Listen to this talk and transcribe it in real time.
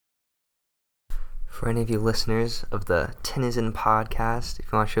For any of you listeners of the Tinizen podcast,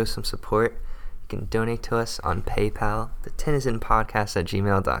 if you want to show some support, you can donate to us on PayPal, the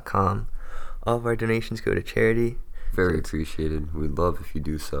tinizenpodcast@gmail.com. All of our donations go to charity. Very appreciated. We'd love if you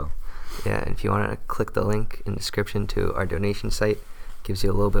do so. Yeah, and if you want to click the link in the description to our donation site, it gives you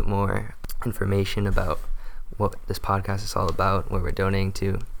a little bit more information about what this podcast is all about, where we're donating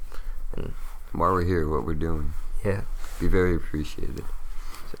to, and while we're here, what we're doing. Yeah. Be very appreciated.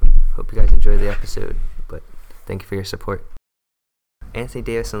 So, hope you guys enjoy the episode, but thank you for your support. Anthony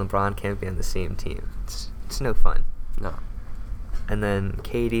Davis and LeBron can't be on the same team. It's no fun. No. And then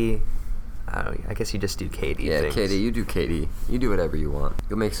KD, I guess you just do KD Yeah, things. KD, you do KD. You do whatever you want.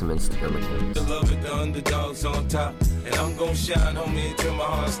 You'll make some Instagram accounts. The love it, the underdogs on top. And I'm gon' shine, homie, until my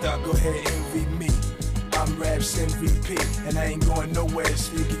heart stop. Go ahead, envy me. I'm Raps MVP, and I ain't going nowhere,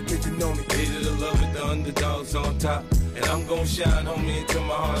 so you can get to know me. Hated the love it, the underdogs on top. And I'm gon' shine, homie, until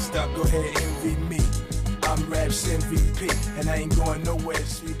my heart stop. Go ahead, envy me. I'm Raps MVP, and I ain't going nowhere,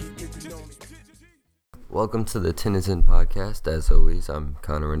 so you can get to know me. Welcome to the Tinizen podcast. As always, I'm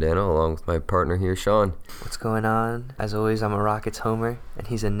Connor Rondano, along with my partner here, Sean. What's going on? As always, I'm a Rockets homer, and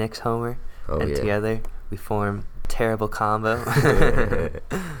he's a Knicks homer. Oh, and yeah. Together, we form a terrible combo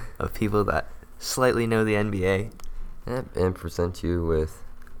of people that slightly know the NBA. And present you with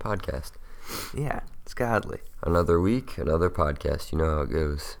a podcast. Yeah, it's godly. Another week, another podcast. You know how it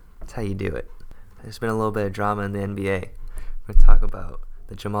goes. That's how you do it. There's been a little bit of drama in the NBA. We're going to talk about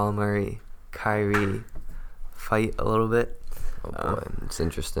the Jamal Murray, Kyrie fight a little bit. Oh boy, it's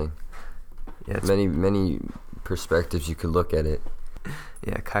interesting. Yeah, Many perspectives you could look at it.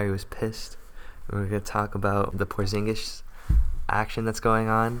 Yeah, Kyrie was pissed. We're going to talk about the Porzingis action that's going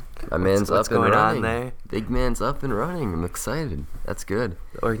on. My man's what's up and going running. on there. Big man's up and running. I'm excited. That's good.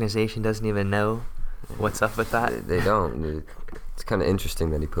 The organization doesn't even know what's up with that. They don't. It's kind of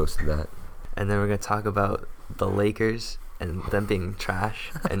interesting that he posted that. And then we're going to talk about the Lakers and them being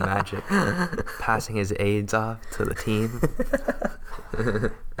trash and Magic passing his aides off to the team.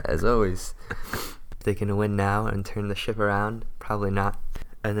 As always. They can win now and turn the ship around. Probably not.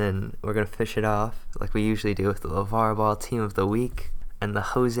 And then we're going to fish it off like we usually do with the LeVar Ball Team of the Week and the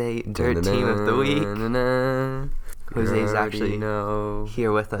Jose Dirt Team of the Week. Jose's actually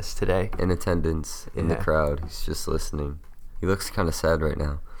here with us today. In attendance, in the crowd. He's just listening. He looks kind of sad right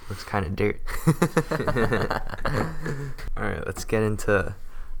now. Looks kind of dirt. Alright, let's get into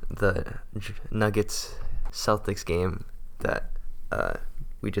the Nuggets-Celtics game that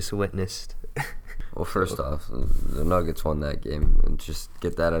we just witnessed. Well, first off, the Nuggets won that game. And just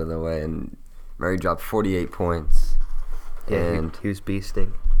get that out of the way. And Murray dropped 48 points. Yeah, and he was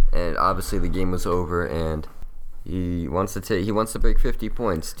beasting. And obviously the game was over, and he wants to break 50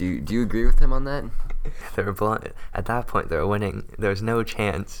 points. Do you agree with him on that? They were at that point. They were winning. There was no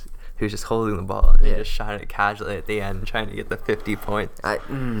chance. He was just holding the ball, and he just shot it casually at the end, trying to get the 50 points.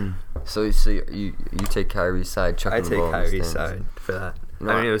 So you take Kyrie's side, chucking the ball. I take Kyrie's side for that.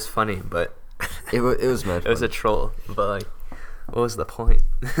 No, I mean, it was funny, but it was meant. It was a troll, but like, what was the point?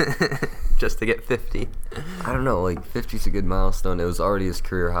 Just to get 50. I don't know. Like 50's a good milestone. It was already his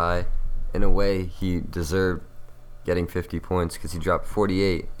career high. In a way, he deserved getting 50 points because he dropped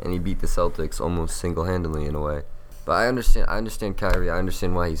 48 and he beat the Celtics almost single-handedly in a way. But I understand Kyrie. I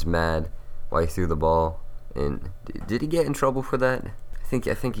understand why he's mad, why he threw the ball. And did he get in trouble for that? I think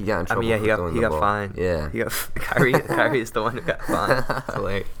he got in trouble. I mean, yeah, for he got fined. Yeah, Kyrie is the one who got fined. So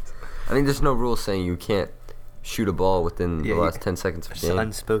like, I mean, there's no rule saying you can't shoot a ball within the last 10 seconds of the game. It's an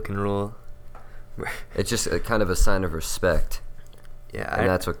unspoken rule. It's just a kind of a sign of respect. Yeah, and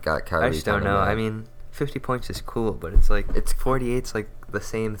that's what got Kyrie. I just don't know. I mean, 50 points is cool, but it's 48's like the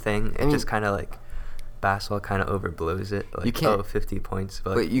same thing. It just kind of like basketball kind of overblows it. Like, you can't 50 points,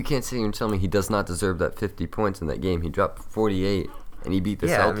 but you can't sit here and tell me he does not deserve that 50 points in that game. He dropped 48 and he beat the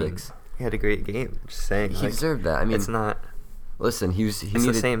Celtics. I mean, he had a great game. Just saying, he deserved that. I mean, it's not. Listen, it's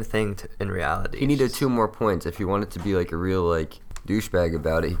the same thing in reality. He needed 2 more points. If he wanted to be like a real douchebag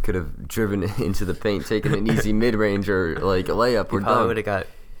about it, he could have driven into the paint, taken an easy mid-range or like a layup or dunk.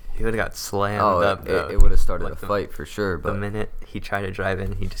 He would have got slammed up. It would have started a fight for sure. But the minute he tried to drive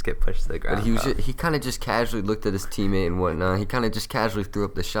in, he'd just get pushed to the ground. But he kind of just casually looked at his teammate and whatnot. He kind of just casually threw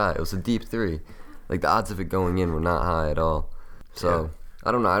up the shot. It was a deep 3. Like the odds of it going in were not high at all. So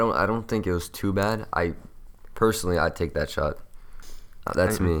I don't know. I don't think it was too bad. I'd take that shot.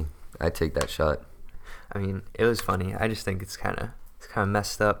 That's me. I'd take that shot. I mean, it was funny. I just think it's kind of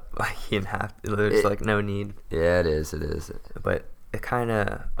messed up. Like he didn't have. There's no need. Yeah, it is. It is. But it kind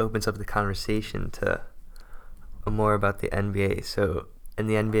of opens up the conversation to more about the NBA. So in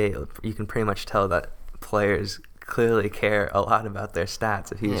the NBA, you can pretty much tell that players clearly care a lot about their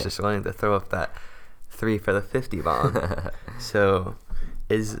stats. If he was just willing to throw up that 3 for the 50 bomb. So,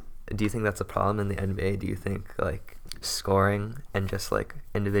 do you think that's a problem in the NBA? Do you think like scoring and just like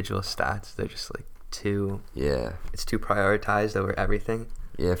individual stats, they're just like it's too prioritized over everything?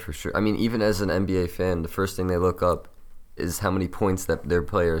 Yeah, for sure. I mean, even as an NBA fan, the first thing they look up is how many points that their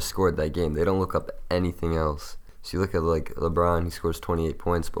player scored that game. They don't look up anything else. So you look at like LeBron, he scores 28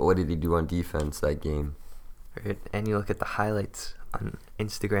 points, but what did he do on defense that game? Right. And you look at the highlights on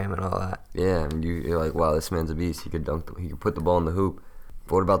Instagram and all that. Yeah, and you're like, wow, this man's a beast. He could he could put the ball in the hoop.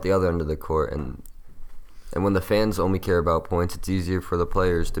 But what about the other end of the court? And when the fans only care about points, it's easier for the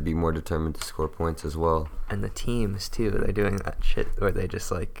players to be more determined to score points as well. And the teams too, they're doing that shit where they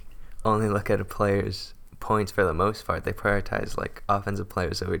just like only look at a player's points for the most part. They prioritize like offensive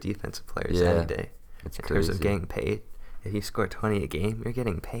players over defensive players any day. It's in crazy. terms of getting paid. If you score 20 a game, you're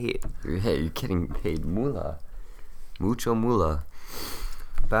getting paid. You're getting paid moolah. Mucho moolah.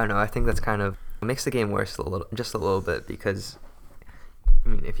 But I don't know, I think that's kind of it makes the game worse just a little bit, because I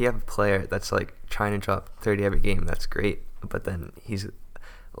mean, if you have a player that's like trying to drop 30 every game, that's great. But then he's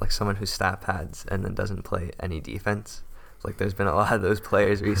like someone who stat pads and then doesn't play any defense. Like there's been a lot of those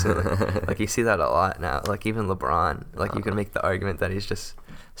players recently. Like you see that a lot now. Like even LeBron, like you can make the argument that he's just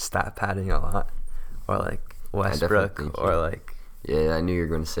stat padding a lot. Or like Westbrook, or like... Yeah, I knew you were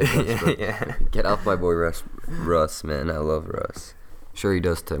going to say Westbrook. Yeah. Get off my boy Russ, man. I love Russ. Sure, he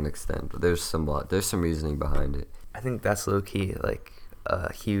does to an extent, but there's some reasoning behind it. I think that's low-key, like,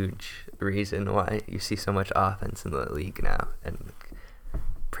 a huge reason why you see so much offense in the league now, and like,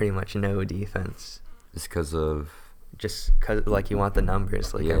 pretty much no defense. It's because of... Just because, like, you want the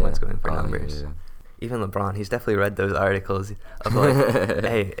numbers. Like, everyone's going for numbers. Yeah. Even LeBron, he's definitely read those articles of like,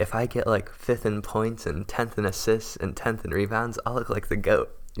 hey, if I get like 5th in points and 10th in assists and 10th in rebounds, I'll look like the GOAT.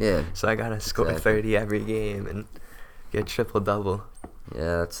 Yeah. So I gotta score 30 every game and get triple-double.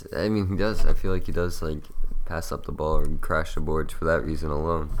 Yeah, I mean, he does. I feel like he does like pass up the ball or crash the boards for that reason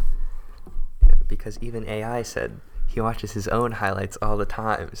alone. Yeah, because even AI said he watches his own highlights all the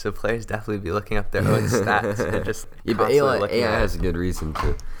time, so players definitely be looking up their own stats and just but AI has a good reason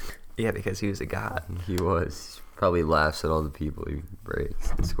to. Yeah, because he was a god. He was. He probably laughs at all the people he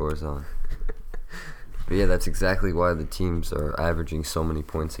breaks and scores on. But yeah, that's exactly why the teams are averaging so many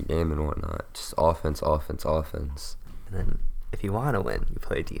points a game and whatnot. Just offense. And then if you want to win, you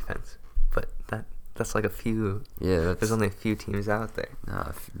play defense. But that's like a few. Yeah, there's only a few teams out there.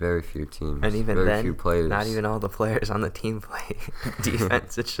 Nah, very few teams. And even very then, few players. Not even all the players on the team play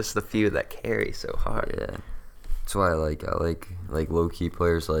defense. It's just the few that carry so hard. Yeah. That's why I like low-key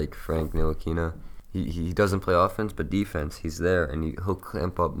players like Frank Ntilikina. He doesn't play offense, but defense, he's there, and he'll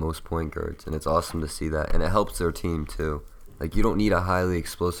clamp up most point guards, and it's awesome to see that. And it helps their team, too. Like, you don't need a highly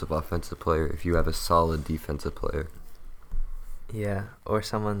explosive offensive player if you have a solid defensive player. Yeah, or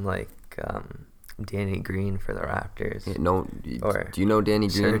someone like Danny Green for the Raptors. Yeah, do you know Danny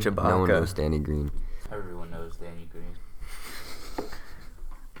Green? Serge Ibaka. No one knows Danny Green. Everyone knows Danny Green.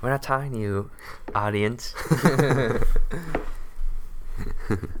 We're not talking to you, audience. Fuck.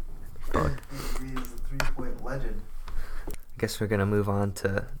 He is a 3-point legend. I guess we're going to move on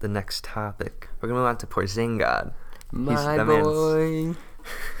to the next topic. We're going to move on to Porzingis. My boy.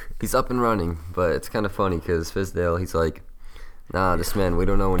 He's up and running, but it's kind of funny because Fizdale, he's like, nah, this man, we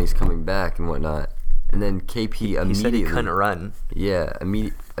don't know when he's coming back and whatnot. And then KP immediately... He said he couldn't run. Yeah,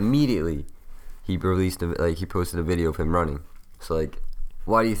 immediately he he posted a video of him running. So, like...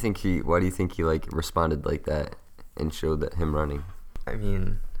 Why do you think he like responded like that and showed that him running? I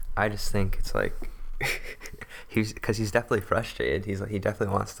mean, I just think it's like he's definitely frustrated. He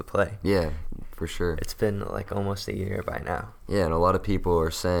definitely wants to play. Yeah, for sure. It's been like almost a year by now. Yeah, and a lot of people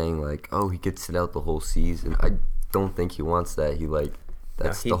are saying like, oh, he could sit out the whole season. I don't think he wants that.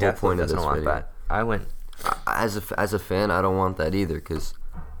 That's the whole point of this video. That. I went as a fan, I don't want that either. Cause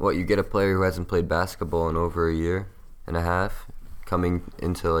you get a player who hasn't played basketball in over a year and a half. Coming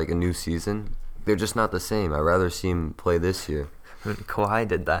into like a new season, they're just not the same. I'd rather see him play this year. I mean, Kawhi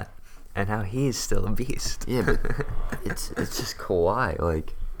did that, and now he's still a beast. Yeah, but it's just Kawhi.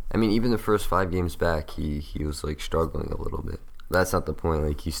 Like, I mean, even the first 5 games back, he was like struggling a little bit. That's not the point.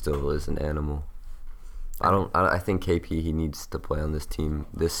 Like, he still is an animal. I think KP, he needs to play on this team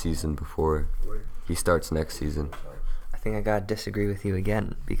this season before he starts next season. I think I gotta disagree with you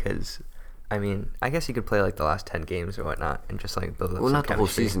again because. I mean, I guess you could play like the last 10 games or whatnot and just like build up some not the whole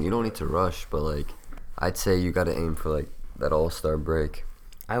chemistry. season. You don't need to rush, but like, I'd say you got to aim for like that All-Star break.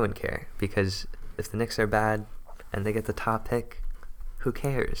 I wouldn't care because if the Knicks are bad and they get the top pick, who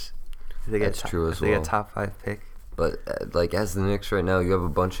cares? If they get true as well. They get top 5 pick. But like as the Knicks right now, you have a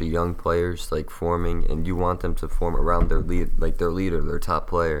bunch of young players like forming, and you want them to form around their leader, their top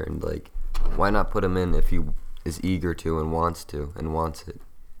player, and like why not put him in if he is eager to and wants it?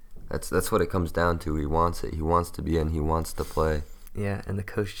 That's what it comes down to. He wants it. He wants to be in. He wants to play. Yeah, and the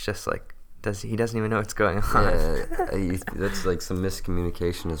coach just like he doesn't even know what's going on. Yeah, that's like some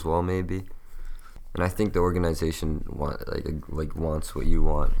miscommunication as well, maybe. And I think the organization wants what you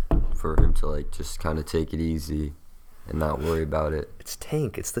want, for him to like just kind of take it easy and not worry about it. It's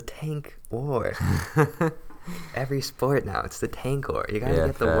the tank war. Every sport now, it's the tank war. You gotta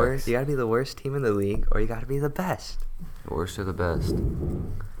get the worst. You gotta be the worst team in the league, or you gotta be the best. The worst or the best.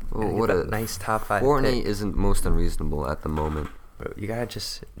 Well, what a nice top 5. 4-8 isn't most unreasonable at the moment. You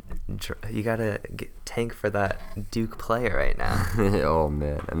gotta tank for that Duke player right now. Oh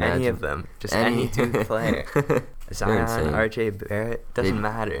man, imagine. Any of them, just any Duke player. Zion, RJ Barrett, doesn't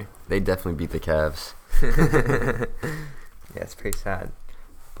matter. They definitely beat the Cavs. Yeah, it's pretty sad.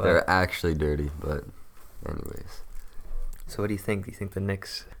 But they're actually dirty, but anyways. So what do you think? Do you think the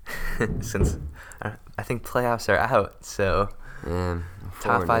Knicks, since I think playoffs are out, so yeah,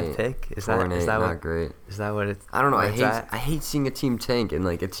 top 5 pick is that not what, great? Is that what it's? I don't know. I hate seeing a team tank, and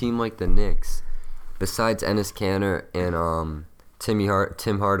like a team like the Knicks, besides Enes Kanter and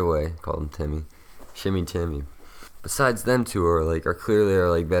Tim Hardaway, call him Timmy, Shimmy Timmy. Besides them two are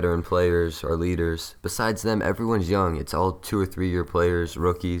clearly veteran players or leaders. Besides them, everyone's young. It's all 2 or 3 year players,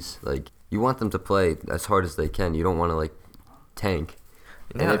 rookies. Like you want them to play as hard as they can. You don't want to tank.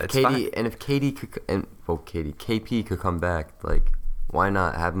 Yeah, and if KP could come back, why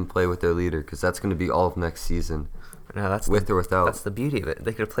not have him play with their leader? Because that's going to be all of next season. No, that's with or without. That's the beauty of it.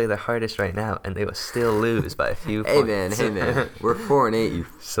 They could play their hardest right now, and they will still lose by a few Hey points. man, we're 4-8.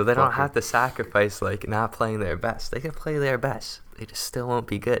 So they don't have to sacrifice not playing their best. They can play their best. They just still won't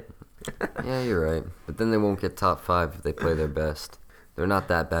be good. Yeah, you're right. But then they won't get top 5 if they play their best. They're not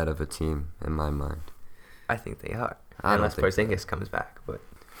that bad of a team in my mind. I think they are. I Unless don't think Porzingis comes back, but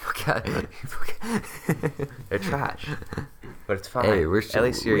Okay. they're trash. But it's fine. Hey, at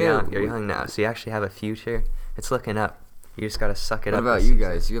least you're young. You're young now, so you actually have a future. It's looking up. You just gotta suck it What up. about you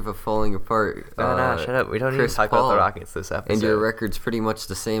guys? You have a falling apart. No, shut up. We don't Chris even talk Paul, about the Rockets this episode. And your record's pretty much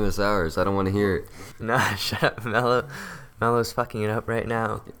the same as ours. I don't want to hear it. Nah, shut up, Melo's fucking it up right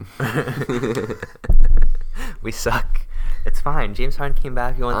now. We suck. It's fine. James Harden came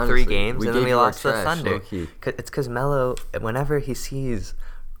back. He won Honestly, 3 games, and then we lost to the Thunder. low-key. It's because Melo, whenever he sees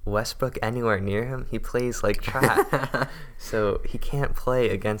Westbrook anywhere near him, he plays like trash. So he can't play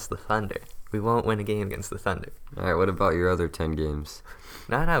against the Thunder. We won't win a game against the Thunder. All right, what about your other 10 games?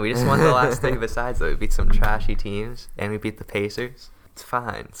 No, we just won the last 3 besides that. We beat some trashy teams, and we beat the Pacers. It's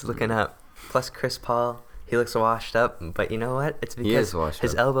fine. It's looking up. Plus, Chris Paul, he looks washed up, but you know what? It's because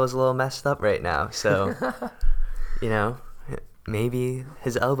his elbow's a little messed up right now, so, maybe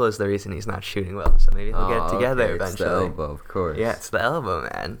his elbow's the reason he's not shooting well, so maybe he'll get it together eventually. It's the elbow, of course. Yeah, it's the elbow,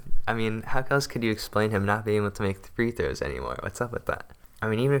 man. I mean, how else could you explain him not being able to make free throws anymore? What's up with that? I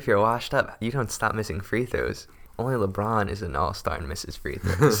mean, even if you're washed up, you don't stop missing free throws. Only LeBron is an all-star and misses free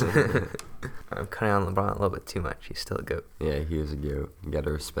throws. I'm cutting on LeBron a little bit too much. He's still a GOAT. Yeah, he is a GOAT. You gotta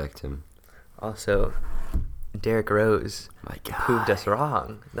respect him. Also, Derrick Rose My God. proved us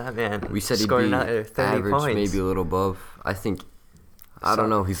wrong. That man We said he'd scored be another 30 average, points. maybe a little above. I think, I don't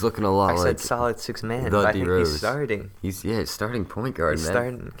know, he's looking a lot I like said solid 6-man, the but I think D-Rose. he's starting. He's starting point guard,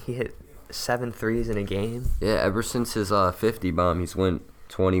 man. He hit 7 threes in a game. Yeah, ever since his 50 bomb, he's went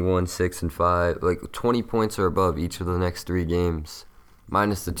 21, 6, and 5. 20 points or above each of the next 3 games,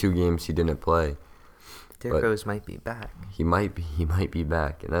 minus the 2 games he didn't play. Derrick Rose might be back. He might be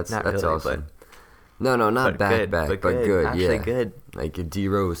back, and that's really, awesome. No, not back, but good. Actually yeah, good. D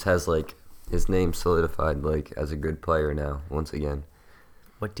Rose has his name solidified as a good player now once again.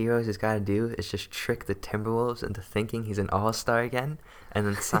 What D-Rose has got to do is just trick the Timberwolves into thinking he's an all-star again, and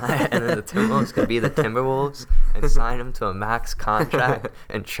then the Timberwolves could be the Timberwolves and sign him to a max contract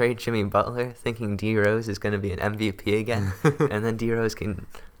and trade Jimmy Butler, thinking D-Rose is going to be an MVP again, and then D-Rose can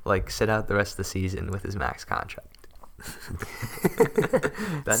sit out the rest of the season with his max contract.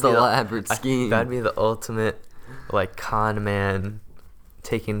 That's the elaborate scheme. That'd be the ultimate con man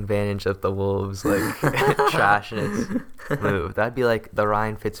taking advantage of the Wolves trashness move. That'd be the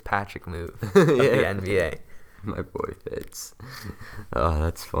Ryan Fitzpatrick move of the NBA. My boy Fitz. Oh,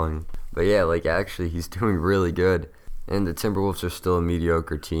 that's funny. But yeah, actually he's doing really good. And the Timberwolves are still a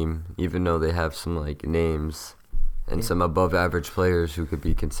mediocre team, even though they have some names and some above average players who could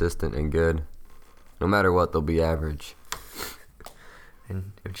be consistent and good. No matter what, they'll be average.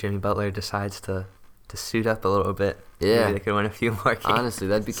 And if Jimmy Butler decides to suit up a little bit, yeah, maybe they could win a few more games. Honestly,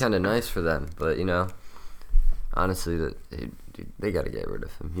 that'd be kind of nice for them. But, honestly, they got to get rid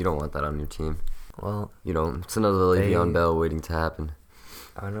of him. You don't want that on your team. Well, you don't. It's another Le'Veon Bell waiting to happen.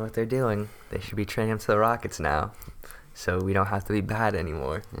 I don't know what they're doing. They should be trading him to the Rockets now, so we don't have to be bad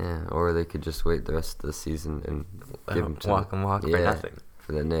anymore. Yeah, or they could just wait the rest of the season and give him to walk for nothing.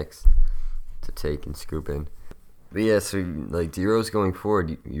 For the Knicks to take and scoop in. But yeah, so like D-Rose going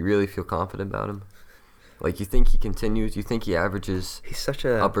forward, you really feel confident about him? Like, you think he continues? You think he averages He's such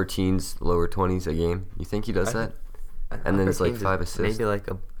a upper teens, lower 20s a game? You think he does that? And then it's like 5 assists? Maybe like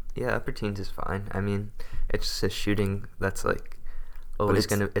upper teens is fine. I mean, it's just a shooting that's like always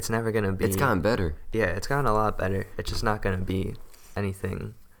it's never gonna be. It's gotten better. Yeah, it's gotten a lot better. It's just not gonna be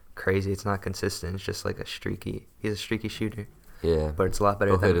anything crazy. It's not consistent. It's just like he's a streaky shooter. Yeah. But it's a lot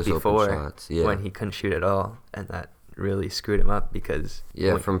better He'll hit than his open before shots, yeah. when he couldn't shoot at all, and that really screwed him up because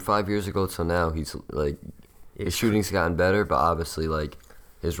From 5 years ago till now, he's like his shooting's gotten better, but obviously like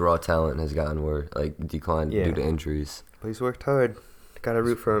his raw talent has gotten declined due to injuries. But he's worked hard. Gotta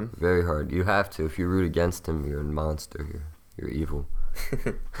root for him. Very hard. You have to. If you root against him, you're a monster. You're evil.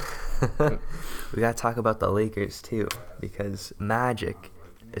 We gotta talk about the Lakers too, because Magic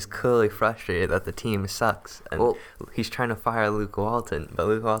is clearly frustrated that the team sucks, and he's trying to fire Luke Walton, but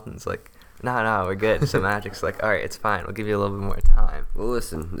Luke Walton's like, no, we're good. So Magic's like, all right, it's fine. We'll give you a little bit more time. Well,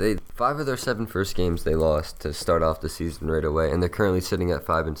 listen, 5 of their 7 first games they lost to start off the season right away, and they're currently sitting at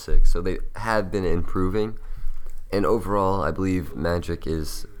 5-6. So they have been improving, and overall, I believe Magic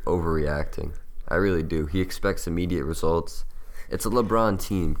is overreacting. I really do. He expects immediate results. It's a LeBron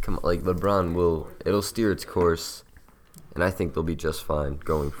team. It'll steer its course, and I think they'll be just fine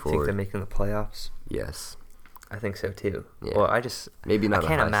going forward. Think they're making the playoffs? Yes. I think so too. Yeah. Well, maybe not. I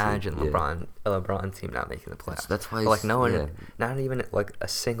can't imagine seed, a LeBron team not making the playoffs. That's why. No one, not even like a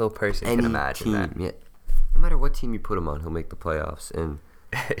single person can imagine that. Yeah. No matter what team you put him on, he'll make the playoffs, and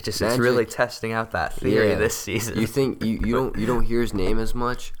it's really testing out that theory this season. You think you don't hear his name as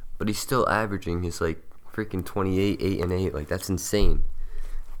much, but he's still averaging his like freaking 28, 8 and 8. Like, that's insane.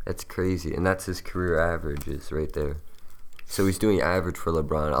 That's crazy, and that's his career averages right there. So he's doing average for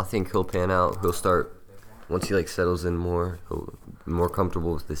LeBron. I think he'll pan out. He'll start. Once he settles in more, he'll be more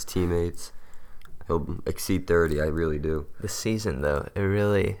comfortable with his teammates. He'll exceed 30. I really do. This season, though,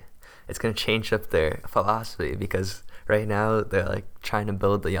 it's going to change up their philosophy, because right now they're trying to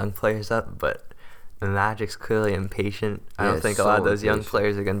build the young players up, but the Magic's clearly impatient. I don't think a lot of those young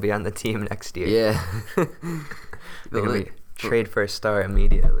players are going to be on the team next year. Yeah. They're going to trade for a star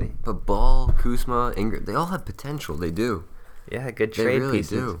immediately. But Ball, Kuzma, Ingram, they all have potential. They do. Yeah, good trade pieces.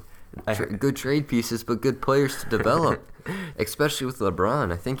 They really do. Good trade pieces, but good players to develop, especially with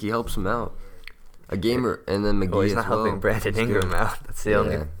LeBron. I think he helps him out. A gamer, and then McGee he's not helping Brandon Ingram out. That's the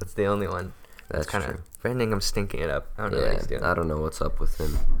only one. That's kind true. of Brandon Ingram's stinking it up. I don't know what he's doing. I don't know what's up with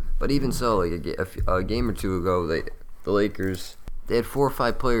him. But even so, a game or two ago, the Lakers, they had 4 or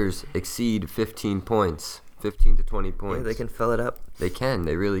 5 players exceed 15 points, 15 to 20 points. Yeah, they can fill it up. They can.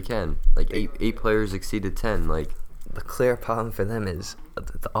 They really can. Eight players exceeded 10. The clear problem for them is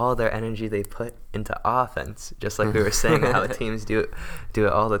all their energy they put into offense, just like we were saying how teams do it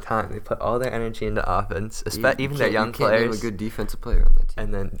all the time. They put all their energy into offense, even their young players. You can't name a good defensive player on that team.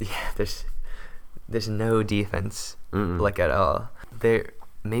 And then there's no defense at all.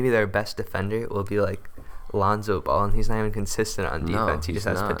 Maybe their best defender will be Lonzo Ball, and he's not even consistent on defense. He just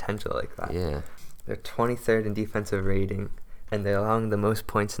has potential like that. Yeah. They're 23rd in defensive rating, and they're allowing the most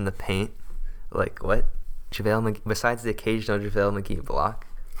points in the paint. What? JaVale McGee, besides the occasional JaVale McGee block.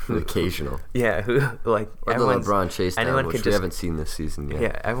 Occasional. Yeah, or the LeBron chase down, which we haven't seen this season yet.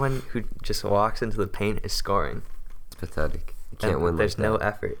 Yeah, everyone who just walks into the paint is scoring. It's pathetic. You can't win There's no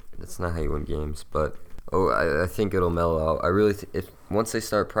effort. That's not how you win games, but I think it'll mellow out. I really once they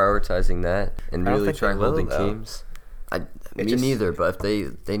start prioritizing that and really try holding teams. Neither, but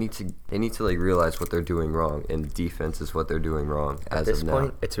if they need to realize what they're doing wrong, and defense is what they're doing wrong At this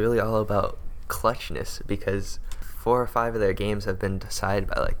point, it's really all about clutchness, because 4 or 5 of their games have been decided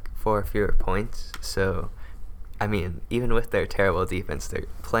by 4 or fewer points. So, I mean, even with their terrible defense, they're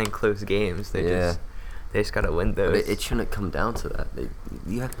playing close games. They just gotta win those. But it shouldn't come down to that.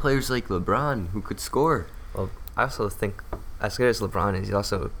 You have players like LeBron who could score. Well, I also think, as good as LeBron is, he's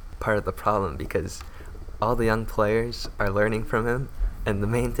also part of the problem, because all the young players are learning from him, and the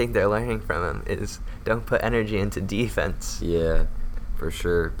main thing they're learning from him is don't put energy into defense. Yeah. For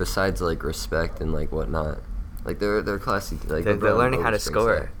sure. Besides respect and whatnot, they're classy. They're learning how to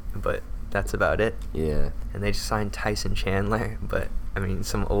score, but that's about it. Yeah. And they just signed Tyson Chandler, but I mean,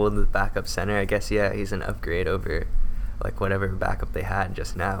 some old backup center. I guess he's an upgrade over whatever backup they had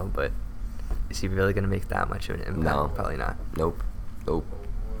just now. But is he really gonna make that much of an impact? No. Probably not. Nope.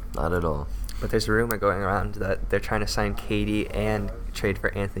 Not at all. But there's a rumor going around that they're trying to sign KD and trade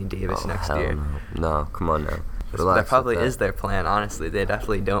for Anthony Davis next year. No, come on now. Relax That with probably that. is their plan, honestly. They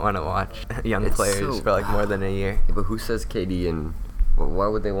definitely don't want to watch young It's players so- for like more than a year. Yeah, but who says KD and why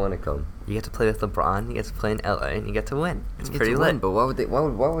would they want to come? You get to play with LeBron, you get to play in LA, and you get to win. It's You get pretty to lit. win, but why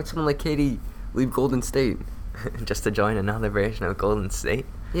would someone like KD leave Golden State? Just to join another version of Golden State.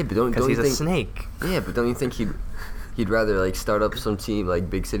 Yeah, but don't Because you he's a think snake. Yeah, but don't you think he'd rather like start up some team like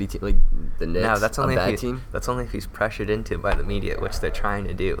big city team like the Knicks, No, that's only a bad if team? that's only if he's pressured into it by the media, which they're trying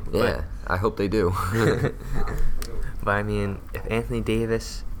to do. Yeah, I hope they do. But I mean, if Anthony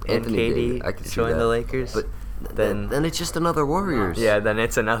Davis and Anthony KD Davis, I could see join that. the Lakers, But then it's just another Warriors. yeah, then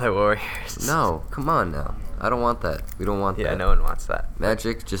it's another Warriors. No, come on now. I don't want that. We don't want Yeah, that. no one wants that.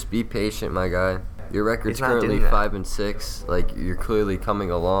 Magic, just be patient, my guy. Your record's He's not currently doing that. 5-6. Like you're clearly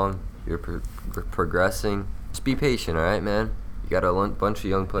coming along. You're progressing. Just be patient, all right, man. You got a bunch of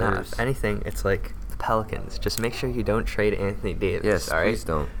young Nah, players. if anything, it's like the Pelicans. Just make sure you don't trade Anthony Davis. Yes, all right? please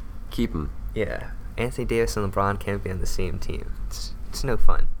don't. Keep him. Yeah, Anthony Davis and LeBron can't be on the same team. It's no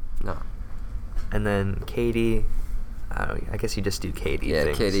fun. No. And then KD, I guess you just do KD. Yeah,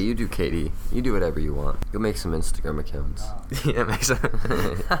 things. KD, you do KD. You do whatever you want. You'll make some Instagram accounts. Yeah,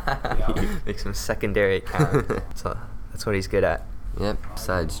 make some secondary account. So that's what he's good at. Yep.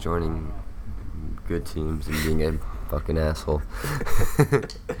 Besides joining good teams and being a fucking asshole.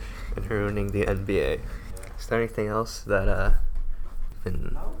 And ruining the NBA. Is there anything else that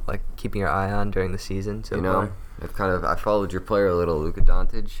been like keeping your eye on during the season so You far? know, I followed your player a little, Luka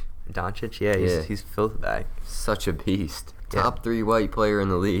Doncic. Doncic, yeah, Yeah. he's filth bag. Such a beast. Yeah. Top 3 white player in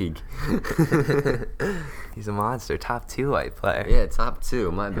the league. He's a monster. Top 2 white player. Yeah, top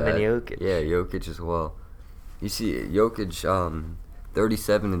 2. My Him bad. and Jokic. Yeah, Jokic as well. You see, Jokic,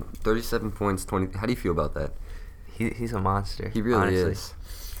 37 points, 20. How do you feel about that? He's a monster. He really honestly. is.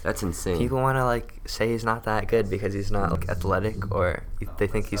 That's insane. People want to like say he's not that good because he's not like athletic, or they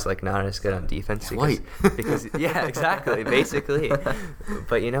think he's like not as good on defense. He's because, white. because yeah, exactly, basically.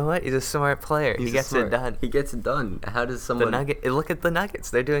 But you know what? He's a smart player. He gets it done. He gets it done. How does someone? Look at the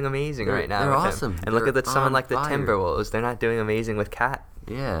Nuggets. They're doing amazing They're- right now. they're with him. awesome. And look They're at someone on like the fire. Timberwolves. They're not doing amazing with Cat.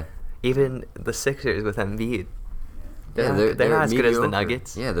 Yeah. Even the Sixers with Embiid. Yeah, they're not as good as the mediocre.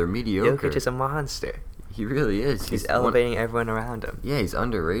 Nuggets. Yeah, they're mediocre. Jokic is a monster. He really is. He's one- elevating everyone around him. Yeah, he's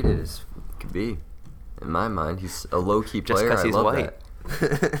underrated as could be. In my mind, he's a low-key Just player. because I he's love white.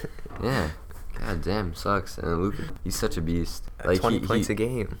 that. Yeah. God damn, sucks. And Luka, he's such a beast. 20 points a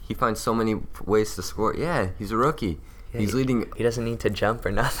game. He finds so many ways to score. Yeah, he's a rookie. Yeah, he's leading He doesn't need to jump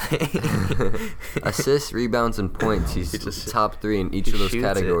or nothing. assists, rebounds, and points. He's He just- top 3 in each he of those shoots it,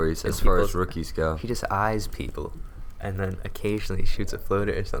 categories and as far as people's- rookies go. He just eyes people, and then occasionally shoots a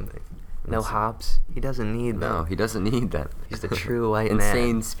floater or something. No That's- hops. He doesn't need them. No, he doesn't need that. He's the true white man.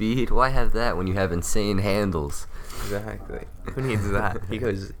 Insane speed. Why have that when you have insane handles? Exactly. Who needs that? He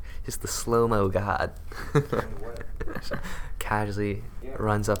goes, just the slow-mo god. Casually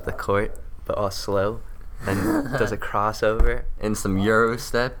runs up the court, but all slow, then does a crossover. And some Euro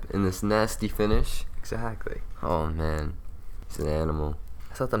step in this nasty finish. Exactly. Oh man, he's an animal.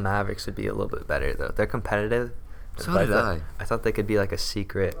 I thought the Mavericks would be a little bit better, though. They're competitive. So but did I. I thought they could be like a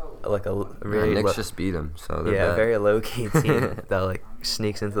secret, like a really Knicks low, just beat him, so they're yeah, bad. very low-key team that like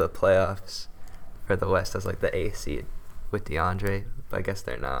sneaks into the playoffs for the West as like the A seed with DeAndre, but I guess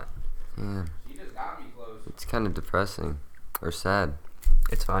they're not. Yeah. It's kind of depressing or sad.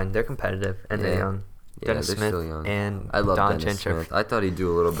 It's fine. They're competitive and they're Yeah. young. Yeah, Dennis they're Smith still young. and I love Doncic Dennis are Smith. I thought he'd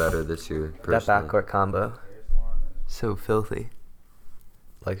do a little better this year. that Personally. backcourt combo, so filthy.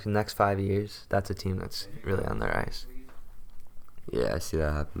 Like the next 5 years, that's a team that's really on the rise. Yeah, I see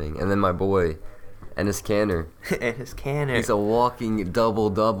that happening. And then my boy, Enes Kanter. And his canner, He's a walking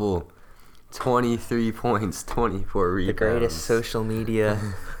double-double. 23 points, 24 rebounds. the greatest social media.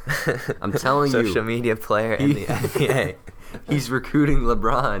 I'm telling you. social media player in the NBA. He's recruiting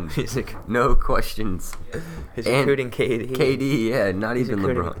LeBron. He's No questions. He's And recruiting KD. KD, yeah, not He's even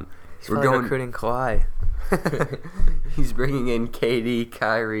recruiting- LeBron. He's probably recruiting Kawhi. He's bringing in KD,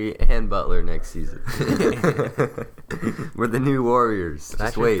 Kyrie, and Butler next season. We're the new Warriors. Just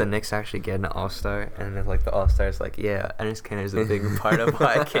Imagine wait. if the Knicks actually get an All-Star, and then like the All-Star's like, yeah, Enes Kanter's a big part of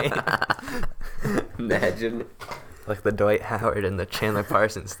why I came. Imagine. Like the Dwight Howard and the Chandler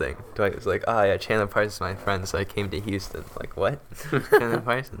Parsons thing. Dwight was like, oh yeah, Chandler Parsons is my friend, so I came to Houston. Like, what? Chandler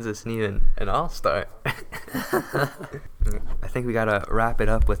Parsons isn't even an all-star. I think we gotta wrap it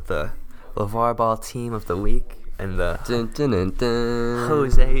up with the LeVar Ball Team of the Week and the Dun, dun, dun, dun.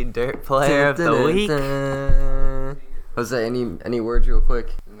 Jose Dirt Player of Dun, the dun, Week. dun. Jose, any words real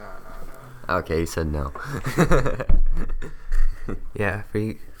quick? No. Okay, he said no. Yeah, for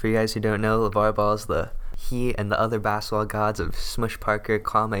you guys who don't know, LeVar Ball's he and the other basketball gods of Smush Parker,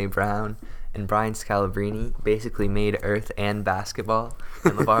 Kwame Brown, and Brian Scalabrine basically made Earth and basketball,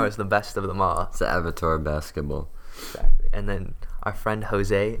 and LeVar was the best of them all. It's the Avatar basketball. Exactly. And then our friend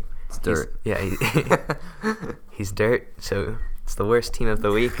Jose. It's dirt. He's dirt, so it's the worst team of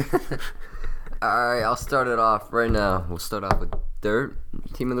the week. All right, I'll start it off right now. We'll start off with dirt,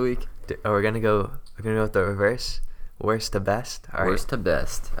 team of the week. We're gonna go with the reverse, worst to best. All Worst to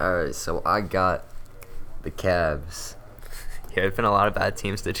best. All right, so I got the Cavs. Yeah, there's been a lot of bad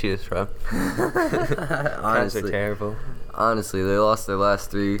teams to choose from. Cavs are terrible. Honestly, they lost their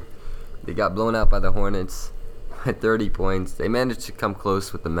last 3. They got blown out by the Hornets by 30 points. They managed to come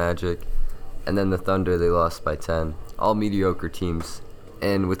close with the Magic. And then the Thunder, they lost by 10. All mediocre teams.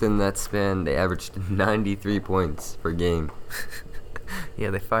 And within that span, they averaged 93 points per game.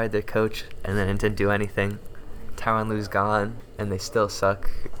 Yeah, they fired their coach, and then it didn't do anything. Tyronn Lue's gone, and they still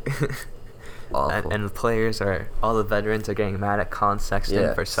suck. Awful. And the players all the veterans are getting mad at Colin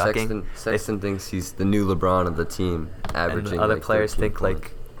Sexton for sucking. Sexton thinks he's the new LeBron of the team, averaging. And other like players 13 think points.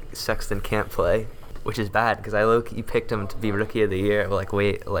 like Sexton can't play, which is bad because I low-key picked him to be Rookie of the Year, in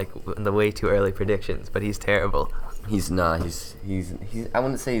the way too early predictions, but he's terrible. He's not. He's. I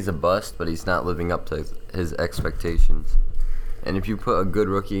wouldn't say he's a bust, but he's not living up to his expectations. And if you put a good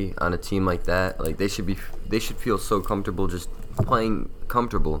rookie on a team like that, like they should feel so comfortable just playing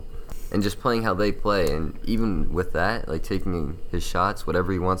comfortable. And just playing how they play, and even with that, like taking his shots,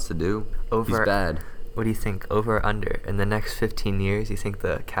 whatever he wants to do, he's bad. What do you think? Over or under? In the next 15 years, you think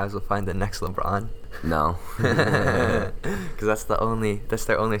the Cavs will find the next LeBron? No. Because that's their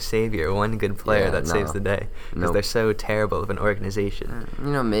only savior, one good player saves the day. Because they're so terrible of an organization.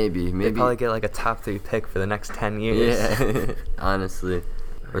 Maybe. They probably get like a top 3 pick for the next 10 years. Yeah, honestly.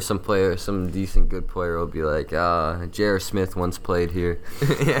 Or some decent good player will be like, J.R. Smith once played here. Yeah,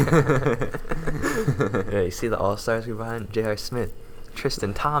 you see the All-Stars we behind? J.R. Smith,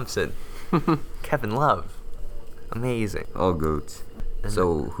 Tristan Thompson, Kevin Love. Amazing. All goats.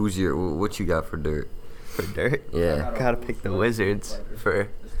 So, what you got for dirt? For dirt? Yeah. Gotta pick the Wizards for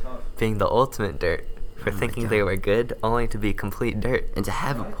being the ultimate dirt. For thinking they were good, only to be complete dirt. And to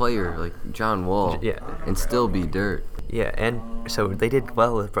have a player like John Wall and still be dirt. Yeah, and so they did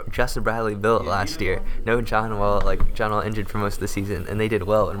well with Justin Bradley Beal last year. No John Wall, John Wall injured for most of the season, and they did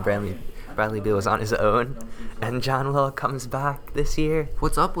well, and Bradley Beal was on his own. And John Wall comes back this year.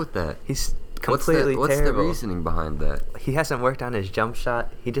 What's up with that? He's completely What's terrible. the reasoning behind that? He hasn't worked on his jump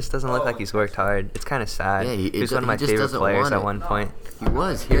shot. He just doesn't look like he's worked hard. It's kind of sad. Yeah, he was one of my favorite players at one point. He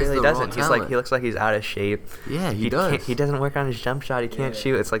was. He really doesn't. He looks like he's out of shape. Yeah, he does. He doesn't work on his jump shot. He can't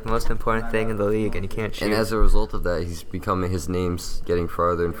shoot. It's like the most important thing in the league, and he can't shoot. And as a result of that, his name's getting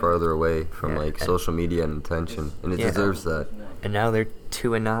farther and farther away from social media and attention, and it deserves that. And now they're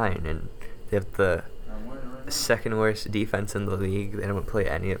 2-9, and they have the second worst defense in the league. They don't play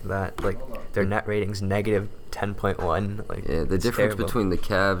any of that. Their net rating's negative 10.1. The difference between the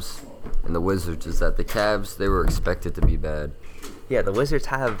Cavs and the Wizards is that the Cavs, they were expected to be bad. Yeah, the Wizards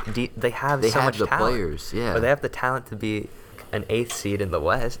have so much the talent. Players, yeah. But they have the talent to be an 8th seed in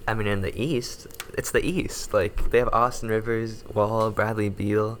the East. It's the East. They have Austin Rivers, Wall, Bradley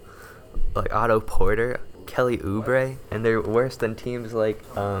Beal, Otto Porter, Kelly Oubre, and they're worse than teams like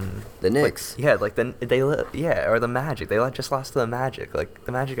the Knicks. or the Magic. They just lost to the Magic.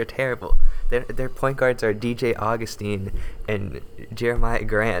 The Magic are terrible. Their point guards are DJ Augustine and Jeremiah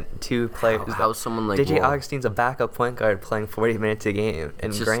Grant, 2 players. How's someone like DJ Wall? Augustine's a backup point guard playing 40 minutes a game,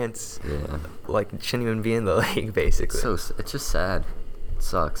 and Grant's shouldn't even be in the league basically. So it's just sad. It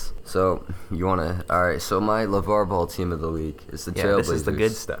sucks. So alright, so my LeVar Ball team of the week is the Trailblazers. This is the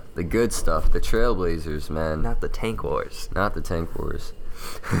good stuff. The good stuff. The Trailblazers, man. Not the Tank Wars. Not the Tank Wars.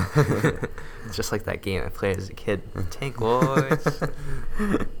 It's just like that game I played as a kid. Tank Wars.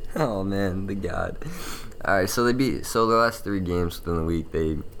 Oh man, the god. Alright, so the last 3 games within the week,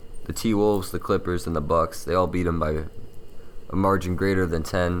 the T-Wolves, the Clippers, and the Bucks, they all beat them by a margin greater than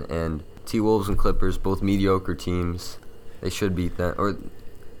 10, and T-Wolves and Clippers, both mediocre teams, they should beat them,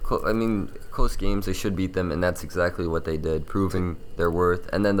 close games, they should beat them, and that's exactly what they did, proving their worth.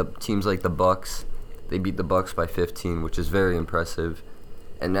 And then the teams like the Bucks, they beat the Bucks by 15, which is very impressive.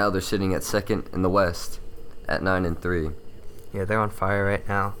 And now they're sitting at second in the West at 9-3. Yeah, they're on fire right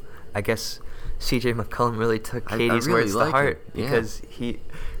now. I guess CJ McCollum really took Katie's really words like to heart it. Yeah. because he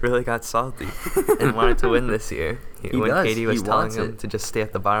really got salty and wanted to win this year. When Katie was telling him to just stay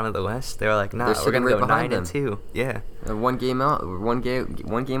at the bottom of the West, they were like, "Nah, we're gonna go 9-2." Yeah, one game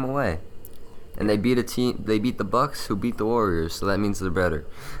away, and they beat the Bucks, who beat the Warriors, so that means they're better.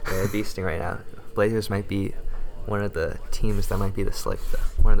 They're beasting right now. Blazers might be one of the teams that might be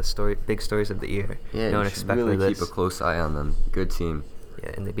one of the big stories of the year. Yeah, no one you should expected really this. keep a close eye on them. Good team.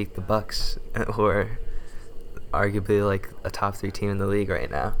 Yeah, and they beat the Bucks, who are arguably like a top 3 team in the league right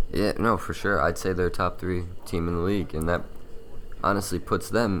now. Yeah, no, for sure. I'd say they're a top 3 team in the league, and that honestly puts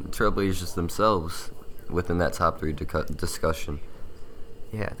them, Trailblazers themselves, within that top 3 discussion.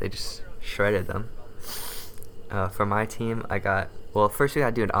 Yeah, they just shredded them. For my team, first we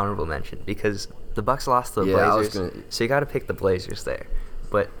gotta do an honorable mention because the Bucks lost to the Blazers, so you gotta pick the Blazers there.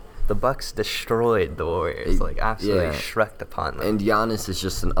 But the Bucks destroyed the Warriors, absolutely shreked upon them. And Giannis is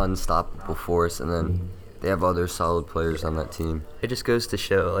just an unstoppable force, and then they have other solid players on that team. It just goes to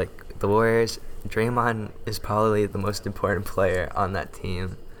show, the Warriors, Draymond is probably the most important player on that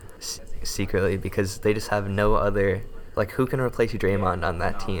team secretly because they just have no other, who can replace Draymond on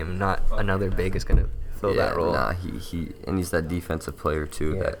that team? Not another big is going to fill that role. Nah, and he's that defensive player,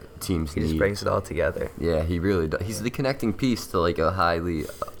 too, that teams need. He just brings it all together. Yeah, he really does. He's the connecting piece to, a highly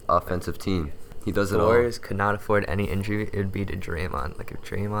offensive team. He does it all. The Warriors could not afford any injury. It would be to Draymond. If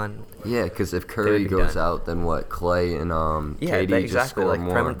Draymond... Yeah, because if Curry goes out, then what? Clay and KD just score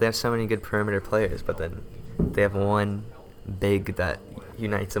more. They have so many good perimeter players, but then they have one big that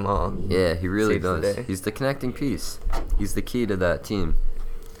unites them all. Yeah, he really does. He's the connecting piece. He's the key to that team.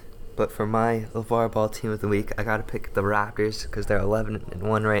 But for my LeVar Ball team of the week, I got to pick the Raptors because they're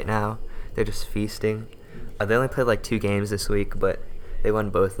 11-1 right now. They're just feasting. They only played 2 games this week, but they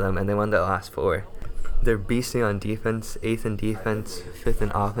won both of them, and they won their last 4. They're beasting on defense, 8th in defense, 5th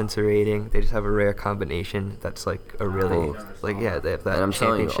in offensive rating. They just have a rare combination that's a really, they have that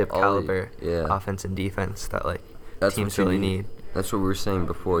championship caliber offense and defense that teams really need. That's what we were saying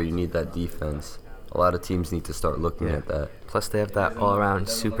before. You need that defense. A lot of teams need to start looking at that. Plus, they have that all-around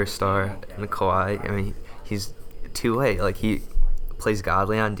superstar in Kawhi. I mean, he's two-way. He plays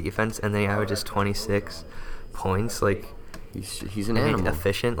godly on defense, and then he averages 26 points. He's an animal.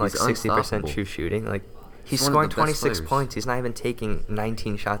 Efficient, he's 60% true shooting. He's scoring 26 points. He's not even taking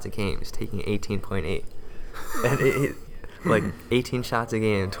 19 shots a game. He's taking 18.8. And 18 shots a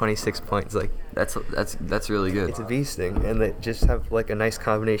game, 26 points. That's really good. It's a beasting, and they just have a nice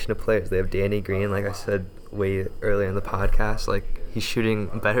combination of players. They have Danny Green, like I said way earlier in the podcast. He's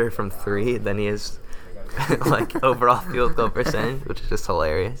shooting better from 3 than he is overall field goal percentage, which is just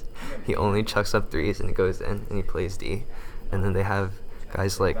hilarious. He only chucks up 3s and it goes in, and he plays D. And then they have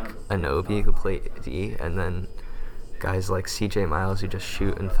guys like Anunoby who play D, and then guys like CJ Miles who just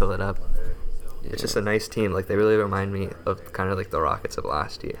shoot and fill it up. Yeah. It's just a nice team. They really remind me of kind of the Rockets of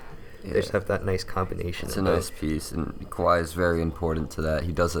last year. Yeah. They just have that nice combination. It's a nice piece, and Kawhi is very important to that.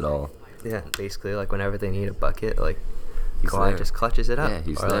 He does it all. Yeah, basically, whenever they need a bucket, Kawhi just clutches it up. Yeah,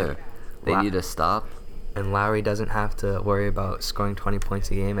 he's there. They need a stop. And Lowry doesn't have to worry about scoring 20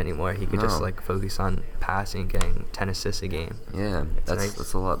 points a game anymore. He could just focus on passing, getting 10 assists a game. Yeah,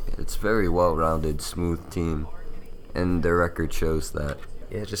 that's a lot. It's a very well-rounded, smooth team, and their record shows that.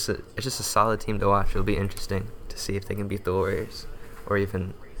 Yeah, it's just a solid team to watch. It'll be interesting to see if they can beat the Warriors or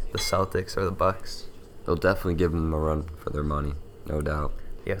even the Celtics or the Bucks. They'll definitely give them a run for their money, no doubt.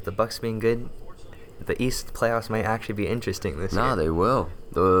 Yeah, with the Bucks being good, the East playoffs might actually be interesting this year. No, they will.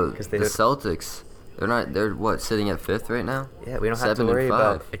 The Celtics. They're sitting at 5th right now? Yeah, we don't have to worry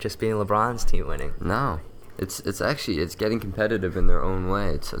about it just being LeBron's team winning. No. It's actually getting competitive in their own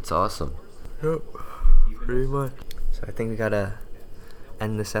way. It's awesome. Yep. Pretty much. So I think we gotta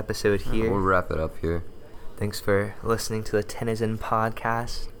end this episode here. We'll wrap it up here. Thanks for listening to the Tennyson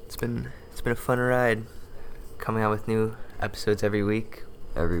podcast. It's been a fun ride. Coming out with new episodes every week.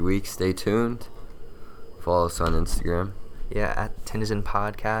 Stay tuned. Follow us on Instagram. Yeah, at Tennyson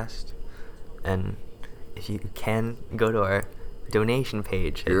podcast. And if you can, go to our donation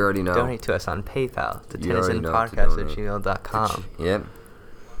page. You already know. Donate to us on PayPal to tennysonpodcast@gmail.com. Yep.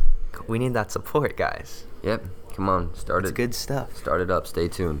 We need that support, guys. Yep. Come on, start it. It's good stuff. Start it up. Stay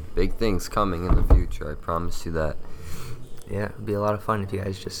tuned. Big things coming in the future. I promise you that. Yeah, it'd be a lot of fun if you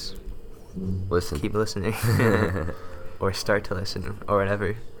guys just listen. Keep listening, or start to listen, or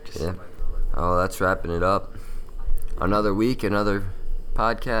whatever. Yeah. Oh, that's wrapping it up. Another week, another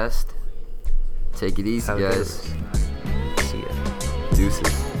podcast. Take it easy, guys. See ya.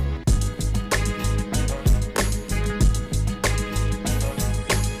 Deuces.